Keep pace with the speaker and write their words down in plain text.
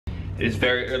It is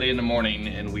very early in the morning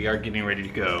and we are getting ready to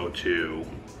go to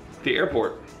the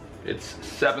airport. It's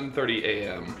 7:30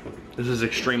 a.m. This is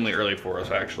extremely early for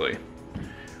us actually.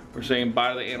 We're saying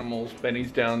bye to the animals.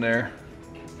 Benny's down there.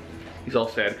 He's all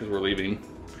sad because we're leaving.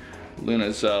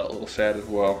 Luna's a little sad as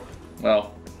well.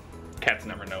 Well, cats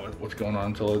never know what's going on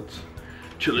until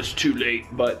it's too late,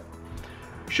 but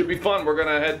should be fun. We're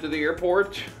gonna head to the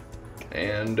airport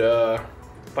and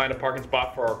find a parking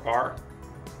spot for our car,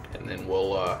 and then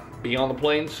we'll be on the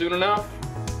plane soon enough.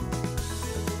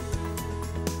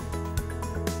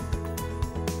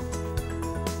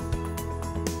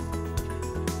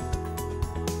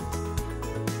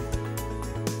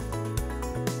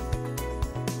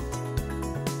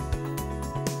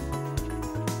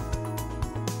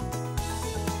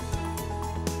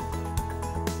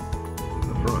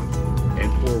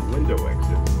 Window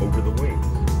exits over the wings.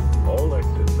 All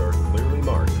exits are clearly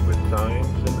marked with signs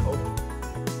and open.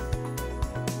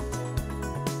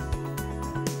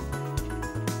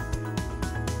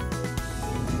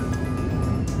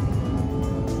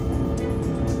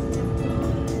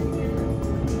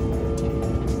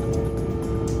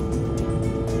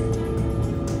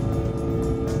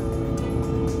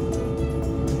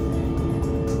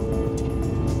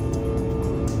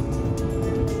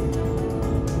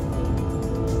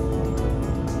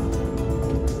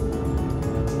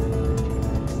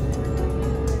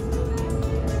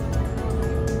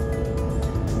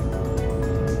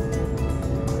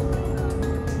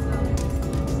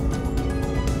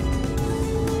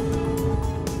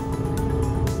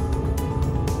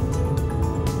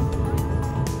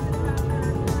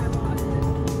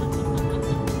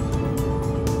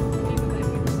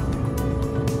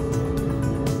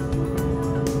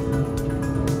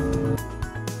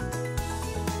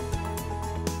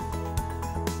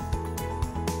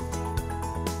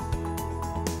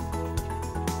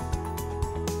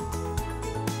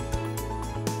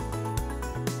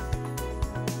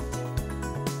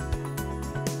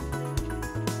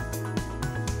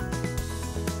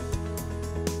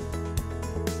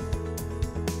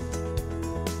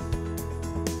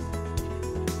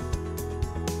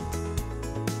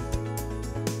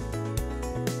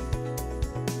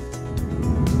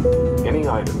 Any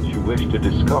items you wish to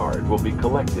discard will be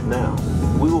collected now.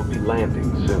 We will be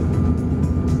landing soon.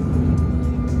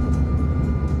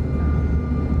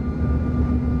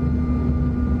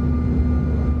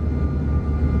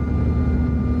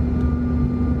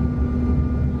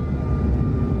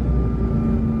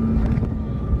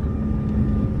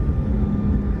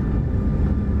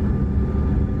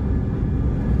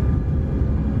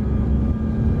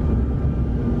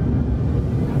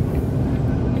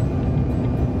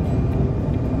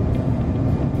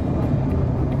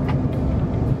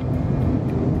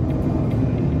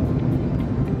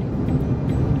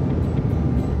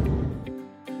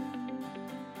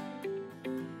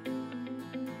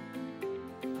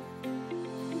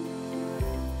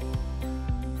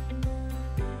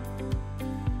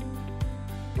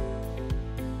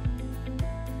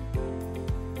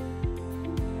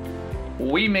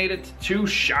 We made it to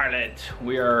Charlotte.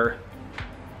 We are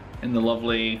in the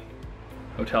lovely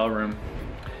hotel room.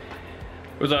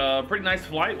 It was a pretty nice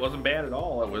flight, wasn't bad at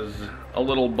all. It was a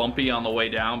little bumpy on the way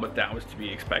down, but that was to be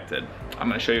expected. I'm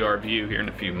gonna show you our view here in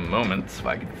a few moments, if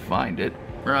I can find it.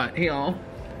 Right here,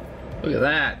 look at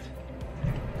that.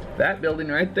 That building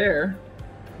right there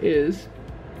is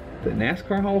the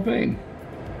NASCAR Hall of Fame.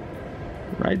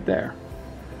 Right there.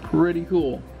 Pretty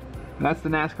cool. And that's the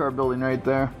NASCAR building right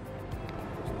there.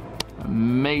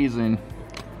 Amazing.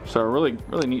 So really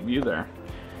neat view there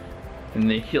in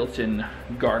the Hilton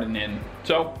Garden Inn.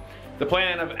 So the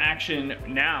plan of action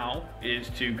now is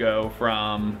to go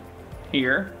from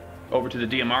here over to the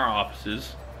DMR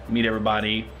offices, meet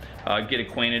everybody, get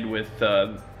acquainted with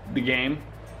the game,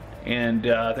 and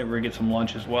I think we're gonna get some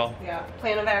lunch as well. Yeah,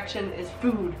 plan of action is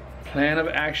food. Plan of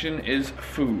action is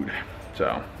food.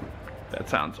 So that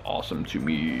sounds awesome to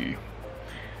me.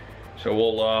 So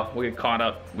we'll get caught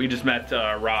up. We just met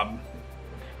Rob.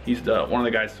 He's one of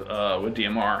the guys with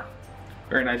DMR.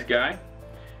 Very nice guy.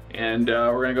 And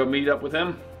we're gonna go meet up with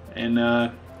him and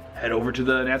head over to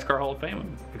the NASCAR Hall of Fame.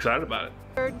 I'm excited about it.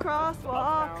 Third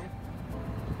crosswalk.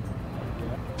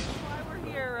 That's why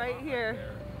we're here, right here.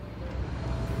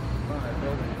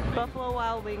 Buffalo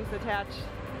Wild Wings attached.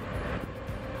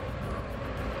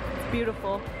 It's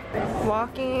beautiful.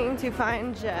 Walking to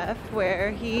find Jeff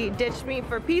where he ditched me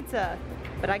for pizza,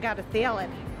 but I got a salad.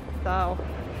 So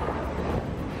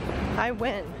I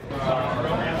win.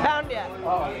 Found ya.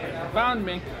 Found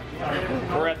me.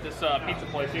 We're at this pizza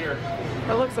place here.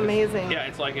 It looks amazing. Yeah,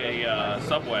 it's like a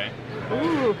Subway.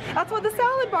 Ooh, that's what the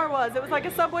salad bar was. It was like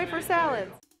a Subway for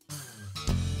salads.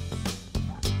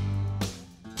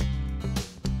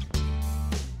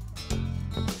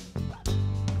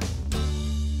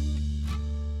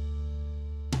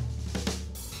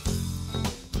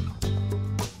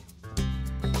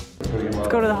 Let's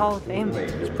go to the Hall of Fame.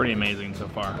 It's pretty amazing so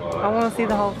far. I want to see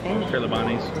the Hall of Fame. Here are the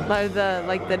bunnies. Like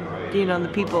the you know, the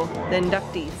people, the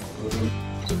inductees.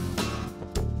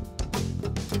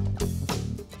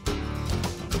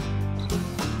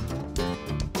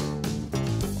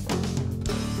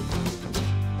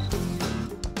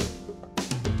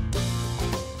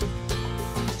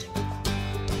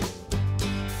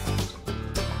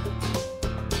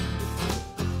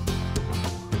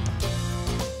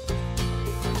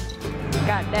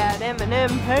 Got that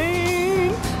M&M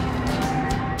paint.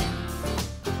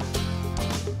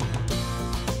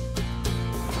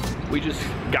 We just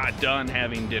got done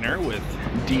having dinner with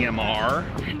DMR.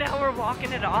 And now we're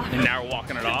walking it off. And now we're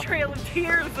walking it off. A trail of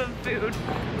tears of food.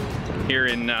 Here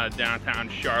in downtown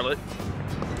Charlotte.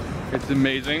 It's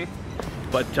amazing.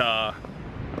 But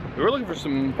we were looking for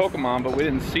some Pokemon, but we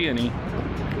didn't see any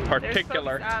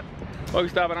particular.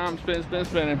 Pokestop and I'm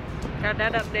spinning. Got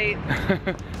that update.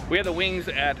 We had the wings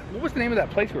at, what was the name of that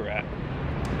place we were at?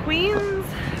 Queen's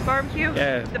Barbecue?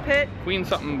 Yeah. The Pit? Queen's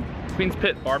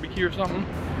Pit Barbecue or something.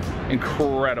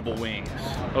 Incredible wings.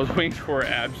 Those wings were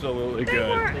absolutely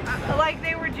good.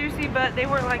 They were juicy, but they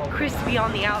weren't like crispy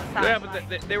on the outside. Yeah,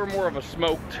 but they were more of a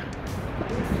smoked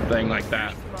thing like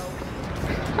that.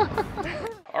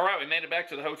 All right, we made it back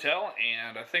to the hotel,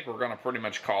 and I think we're gonna pretty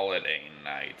much call it a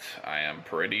night. I am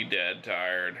pretty dead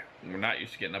tired. We're not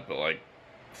used to getting up at like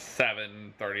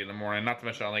 7:30 in the morning. Not to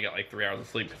mention I only got like 3 hours of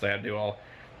sleep because I had to do all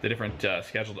the different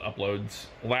scheduled uploads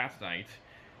last night.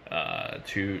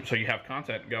 So you have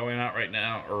content going out right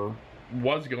now, or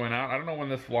was going out. I don't know when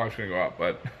this vlog's gonna go out,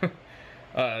 but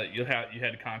you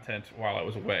had content while I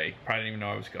was away. Probably didn't even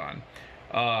know I was gone.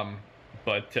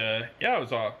 Yeah, it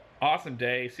was a awesome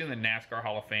day. Seeing the NASCAR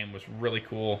Hall of Fame was really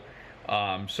cool.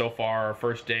 So far,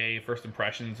 first day, first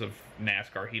impressions of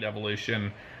NASCAR Heat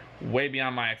Evolution, way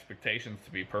beyond my expectations,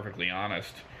 to be perfectly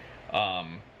honest.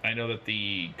 I know that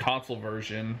the console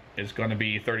version is going to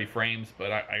be 30 frames,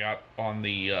 but I got on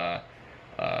the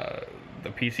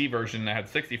PC version that had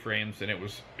 60 frames, and it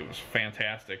was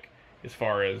fantastic as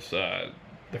far as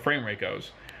the frame rate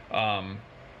goes.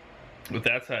 With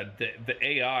that said, the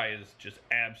AI is just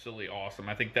absolutely awesome.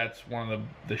 I think that's one of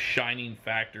the shining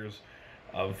factors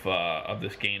of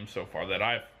this game so far that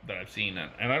I've seen,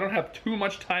 and I don't have too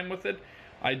much time with it.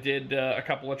 I did a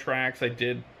couple of tracks. I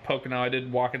did Pocono, I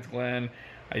did Watkins Glen,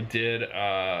 I did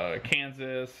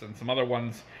Kansas, and some other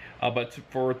ones. But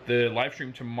for the live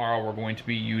stream tomorrow, we're going to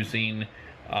be using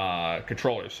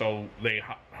controllers. So they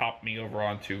hopped me over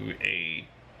onto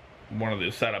one of the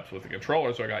setups with the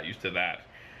controller, so I got used to that.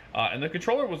 And the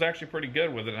controller was actually pretty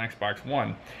good with an Xbox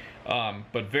One.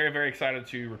 But very, very excited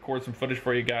to record some footage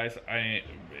for you guys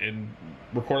and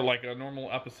record like a normal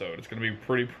episode. It's going to be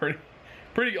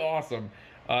pretty awesome.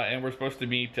 And we're supposed to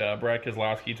meet Brad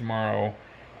Keselowski tomorrow.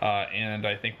 And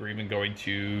I think we're even going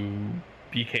to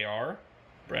BKR,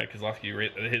 Brad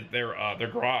Keselowski, their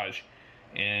garage.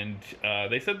 And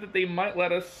they said that they might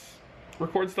let us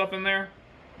record stuff in there.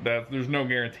 There's no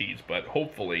guarantees, but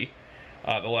hopefully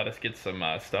they'll let us get some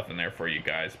stuff in there for you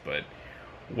guys. But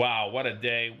wow, what a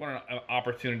day. What an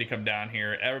opportunity to come down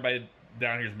here. Everybody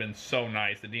down here has been so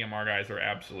nice. The DMR guys are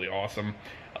absolutely awesome.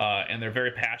 And they're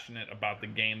very passionate about the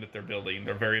game that they're building.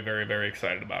 They're very, very, very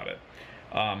excited about it.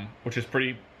 Which is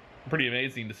pretty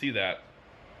amazing to see that.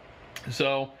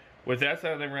 So with that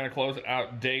said, I think we're going to close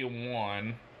out day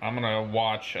one. I'm going to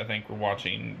watch, I think we're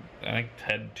watching,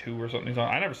 Ted 2 or something.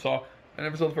 I never saw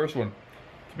the first one,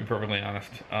 to be perfectly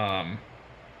honest.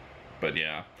 But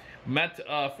yeah, met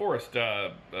Forrest,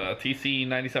 TC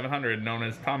 9700, known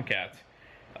as Tomcat,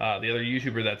 the other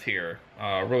YouTuber that's here.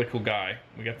 Really cool guy.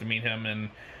 We got to meet him and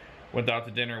went out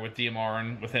to dinner with DMR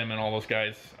and with him and all those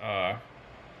guys.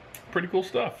 Pretty cool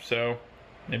stuff. So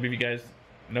maybe if you guys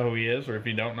know who he is, or if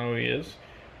you don't know who he is,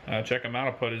 check him out.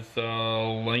 I'll put his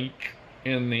link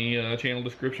in the channel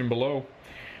description below.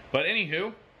 But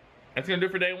anywho, that's gonna do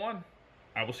it for day one.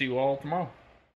 I will see you all tomorrow.